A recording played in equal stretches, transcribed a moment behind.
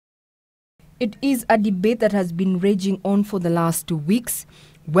It is a debate that has been raging on for the last 2 weeks,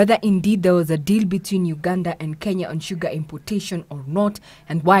 whether indeed there was a deal between Uganda and Kenya on sugar importation or not,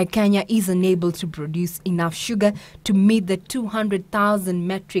 and why Kenya is unable to produce enough sugar to meet the 200,000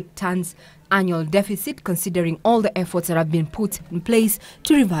 metric tons annual deficit, considering all the efforts that have been put in place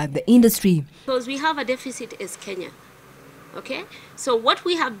to revive the industry. Because we have a deficit as Kenya. Okay, so what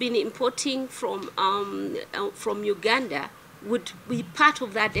we have been importing from Uganda would be part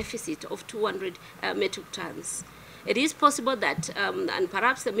of that deficit of 200 metric tons. It is possible that, and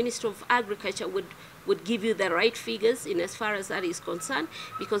perhaps the Minister of Agriculture would give you the right figures in as far as that is concerned,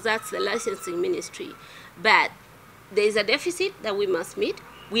 because that's the licensing ministry. But there is a deficit that we must meet.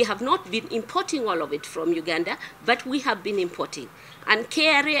 We have not been importing all of it from Uganda, but we have been importing. And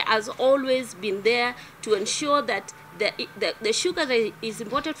KRA has always been there to ensure that the sugar that is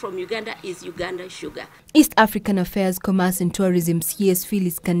imported from Uganda is Uganda sugar. East African Affairs, Commerce and Tourism CS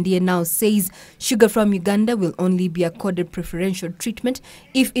Phyllis Kandie now says sugar from Uganda will only be accorded preferential treatment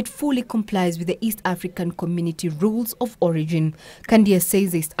if it fully complies with the East African Community Rules of Origin. Kandie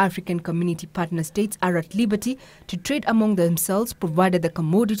says the East African Community partner states are at liberty to trade among themselves provided the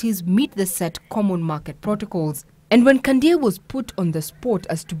commodities meet the set common market protocols. And when Kandie was put on the spot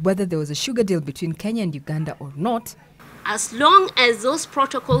as to whether there was a sugar deal between Kenya and Uganda or not, as long as those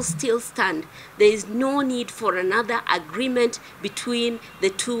protocols still stand, there is no need for another agreement between the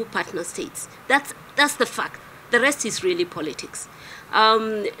two partner states. That's the fact. The rest is really politics.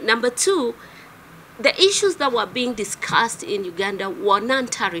 Number two, the issues that were being discussed in Uganda were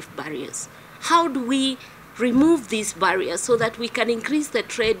non-tariff barriers. How do we remove these barriers so that we can increase the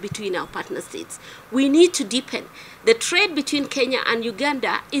trade between our partner states? We need to deepen. The trade between Kenya and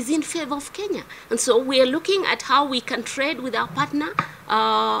Uganda is in favor of Kenya. And so we are looking at how we can trade with our partner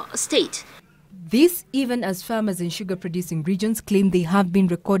state. This even as farmers in sugar-producing regions claim they have been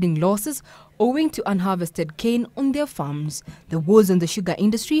recording losses owing to unharvested cane on their farms. The woes in the sugar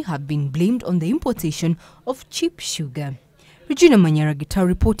industry have been blamed on the importation of cheap sugar. Regina Manyara Guitar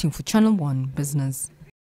reporting for Channel 1 Business.